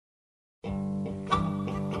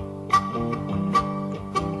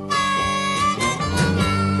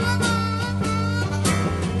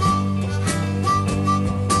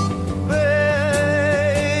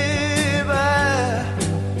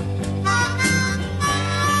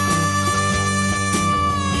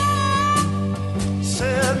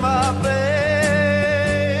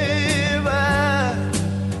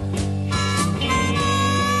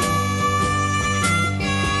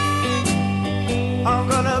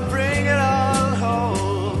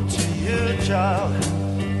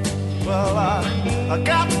Well, I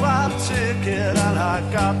got my ticket and I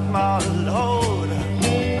got my load.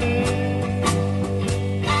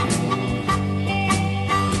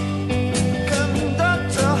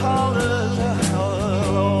 Conductor hollers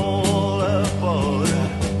all aboard.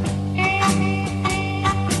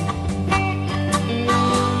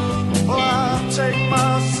 Well, I'll take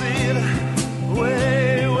my seat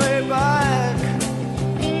way, way back.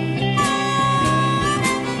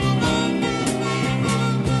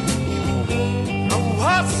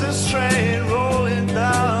 What's this train rolling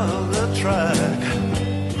down the track?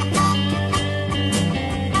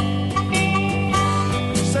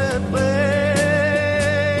 Said, baby,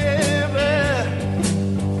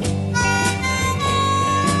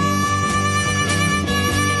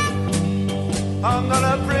 I'm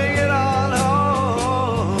gonna bring it on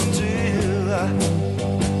home to you.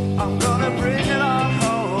 I'm gonna bring it on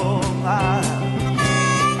home.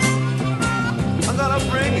 I'm gonna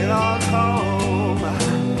bring it on home.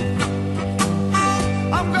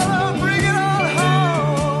 I'm gonna bring it on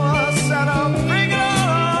home. I said I'll bring it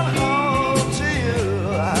on home to you.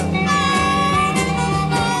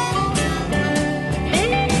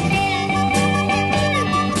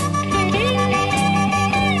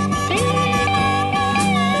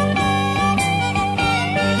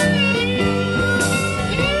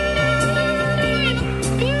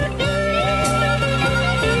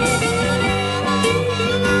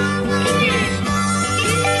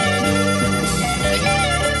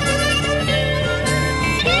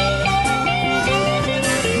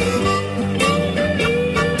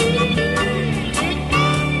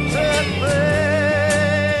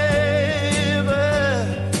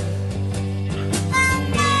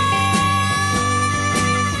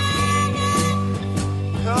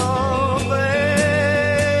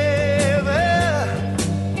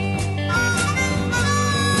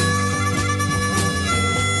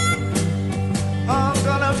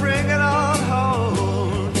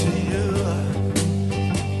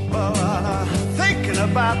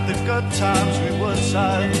 About the good times we once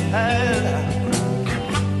had.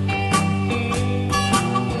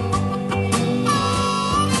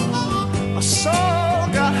 My soul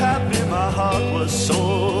got happy, my heart was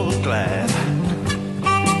so glad.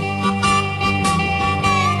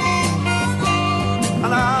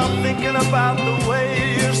 And I'm thinking about the way you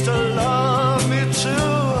used to love me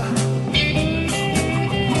too.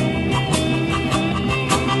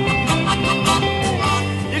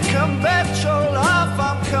 You can bet your life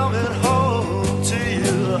I'm coming home to you.